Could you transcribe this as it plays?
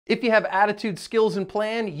If you have attitude, skills, and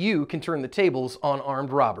plan, you can turn the tables on armed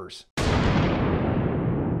robbers.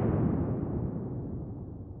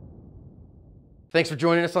 Thanks for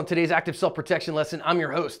joining us on today's active self-protection lesson. I'm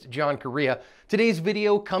your host, John Correa. Today's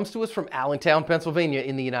video comes to us from Allentown, Pennsylvania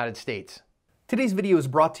in the United States. Today's video is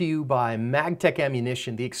brought to you by MagTech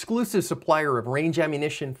Ammunition, the exclusive supplier of range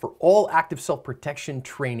ammunition for all active self-protection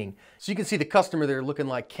training. So you can see the customer there looking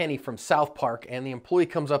like Kenny from South Park, and the employee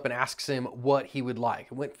comes up and asks him what he would like.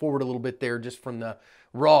 I went forward a little bit there just from the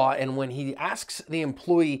raw, and when he asks the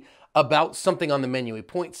employee about something on the menu, he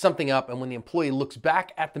points something up, and when the employee looks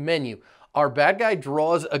back at the menu, our bad guy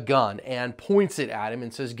draws a gun and points it at him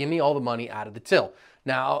and says, "Give me all the money out of the till."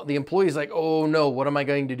 Now, the employee's like, "Oh no, what am I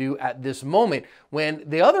going to do at this moment?" When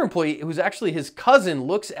the other employee, who's actually his cousin,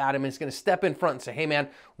 looks at him and is going to step in front and say, "Hey man,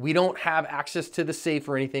 we don't have access to the safe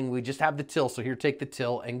or anything. We just have the till, so here, take the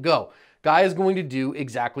till and go." Guy is going to do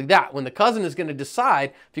exactly that. When the cousin is going to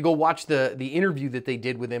decide, if you go watch the interview that they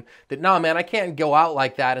did with him, that, "Nah, man, I can't go out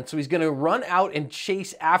like that." And so he's going to run out and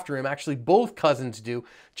chase after him. Actually, both cousins do.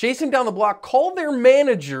 Chase him down the block, call their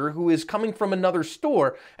manager who is coming from another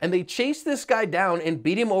store, and they chase this guy down and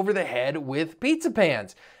beat him over the head with pizza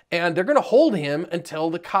pans. And they're going to hold him until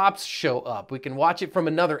the cops show up. We can watch it from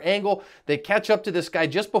another angle. They catch up to this guy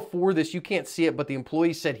just before this. You can't see it, but the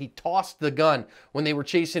employee said he tossed the gun when they were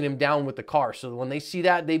chasing him down with the car. So when they see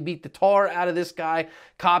that, they beat the tar out of this guy.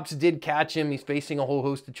 Cops did catch him. He's facing a whole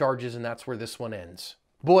host of charges, and that's where this one ends.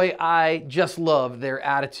 Boy, I just love their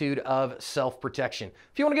attitude of self-protection.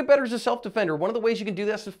 If you want to get better as a self-defender, one of the ways you can do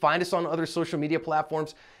this is find us on other social media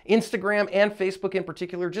platforms, Instagram and Facebook in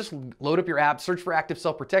particular. Just load up your app, search for Active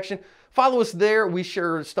Self-Protection. Follow us there. We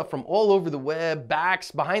share stuff from all over the web,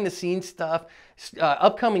 backs, behind-the-scenes stuff,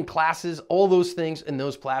 upcoming classes, all those things in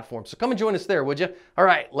those platforms. So come and join us there, would you? All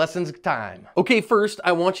right, lessons time. Okay, first,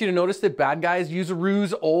 I want you to notice that bad guys use a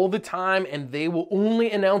ruse all the time, and they will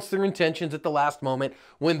only announce their intentions at the last moment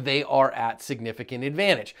when they are at significant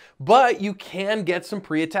advantage. But you can get some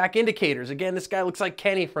pre-attack indicators. Again, this guy looks like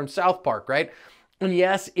Kenny from South Park, right? And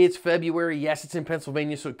yes, it's February. Yes, it's in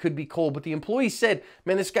Pennsylvania, so it could be cold. But the employee said,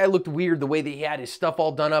 "Man, this guy looked weird the way that he had his stuff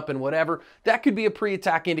all done up and whatever." That could be a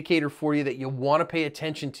pre-attack indicator for you that you want to pay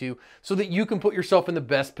attention to so that you can put yourself in the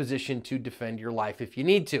best position to defend your life if you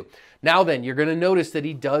need to. Now then, you're going to notice that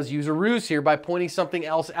he does use a ruse here by pointing something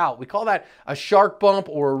else out. We call that a shark bump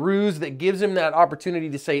or a ruse that gives him that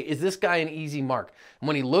opportunity to say, "Is this guy an easy mark?" And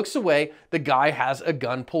when he looks away, the guy has a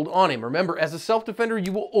gun pulled on him. Remember, as a self-defender,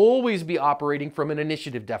 you will always be operating from an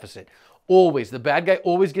initiative deficit. Always. The bad guy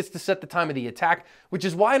always gets to set the time of the attack, which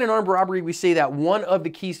is why in an armed robbery, we say that one of the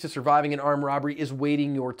keys to surviving an armed robbery is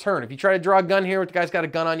waiting your turn. If you try to draw a gun here, the guy's got a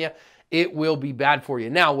gun on you, it will be bad for you.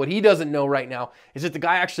 Now, what he doesn't know right now is that the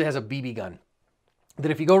guy actually has a BB gun.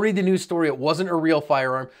 That if you go read the news story, it wasn't a real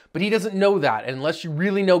firearm, but he doesn't know that. And unless you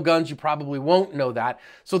really know guns, you probably won't know that.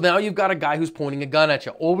 So now you've got a guy who's pointing a gun at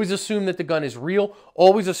you. Always assume that the gun is real.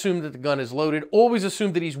 Always assume that the gun is loaded. Always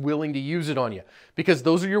assume that he's willing to use it on you, because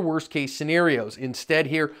those are your worst case scenarios. Instead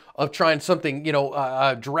here of trying something,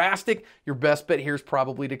 drastic, your best bet here is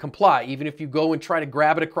probably to comply. Even if you go and try to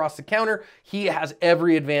grab it across the counter, he has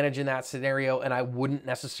every advantage in that scenario, and I wouldn't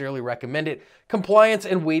necessarily recommend it. Compliance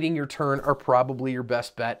and waiting your turn are probably your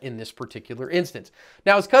best bet in this particular instance.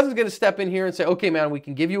 Now, his cousin's going to step in here and say, "Okay, man, we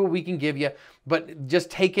can give you what we can give you, but just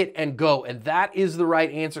take it and go." And that is the right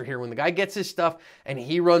answer here. When the guy gets his stuff and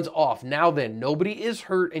he runs off, now then, nobody is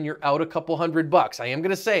hurt and you're out a couple $100. I am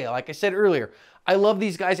going to say, like I said earlier, I love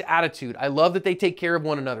these guys' attitude. I love that they take care of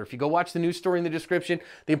one another. If you go watch the news story in the description,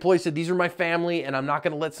 the employee said, "These are my family, and I'm not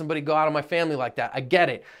going to let somebody go out on my family like that." I get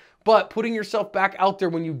it. But putting yourself back out there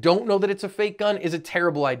when you don't know that it's a fake gun is a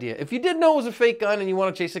terrible idea. If you did know it was a fake gun and you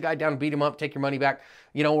want to chase a guy down, beat him up, take your money back,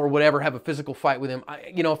 or whatever, have a physical fight with him,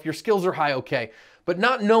 if your skills are high, okay. But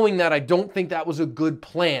not knowing that, I don't think that was a good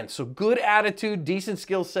plan. So good attitude, decent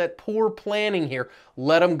skill set, poor planning here.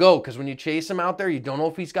 Let him go, because when you chase him out there, you don't know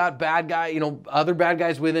if he's got other bad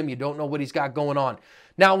guys with him. You don't know what he's got going on.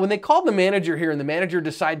 Now, when they called the manager here and the manager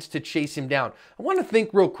decides to chase him down, I want to think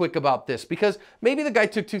real quick about this, because maybe the guy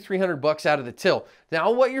took $200-300 out of the till.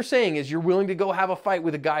 Now, what you're saying is you're willing to go have a fight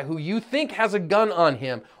with a guy who you think has a gun on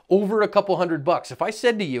him over a couple $100. If I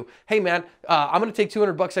said to you, "Hey man, I'm going to take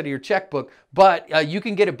 $200 out of your checkbook, but you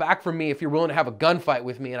can get it back from me if you're willing to have a gunfight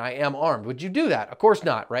with me and I am armed," would you do that? Of course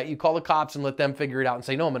not, right? You call the cops and let them figure it out and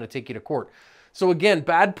say, "No, I'm going to take you to court." So again,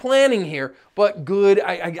 bad planning here, but good.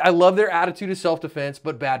 I love their attitude of self-defense,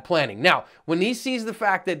 but bad planning. Now, when he sees the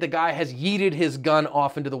fact that the guy has yeeted his gun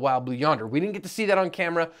off into the wild blue yonder, we didn't get to see that on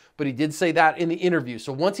camera, but he did say that in the interview.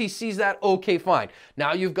 So once he sees that, okay, fine.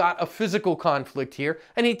 Now you've got a physical conflict here,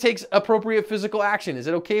 and he takes appropriate physical action. Is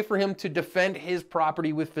it okay for him to defend his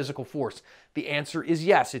property with physical force? The answer is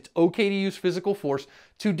yes. It's okay to use physical force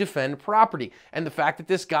to defend property. And the fact that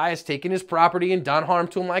this guy has taken his property and done harm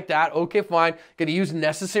to him like that, okay, fine. Going to use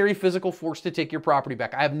necessary physical force to take your property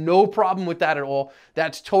back. I have no problem with that at all.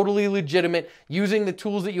 That's totally legitimate. Using the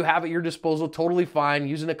tools that you have at your disposal, totally fine.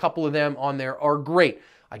 Using a couple of them on there are great.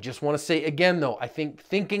 I just want to say again, though, I think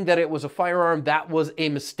thinking that it was a firearm, that was a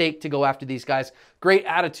mistake to go after these guys. Great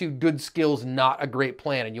attitude, good skills, not a great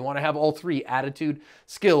plan. And you want to have all three: attitude,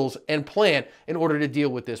 skills, and plan in order to deal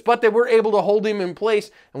with this. But they were able to hold him in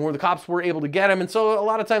place, and where the cops were able to get him. And so a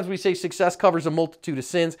lot of times we say success covers a multitude of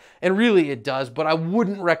sins, and really it does. But I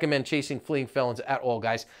wouldn't recommend chasing fleeing felons at all,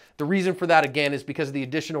 guys. The reason for that, again, is because of the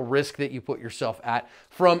additional risk that you put yourself at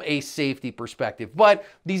from a safety perspective. But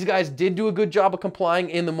these guys did do a good job of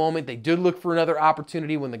complying in the moment. They did look for another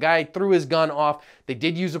opportunity. When the guy threw his gun off, they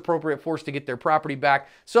did use appropriate force to get their property back.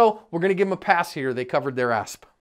 So we're going to give them a pass here. They covered their ass.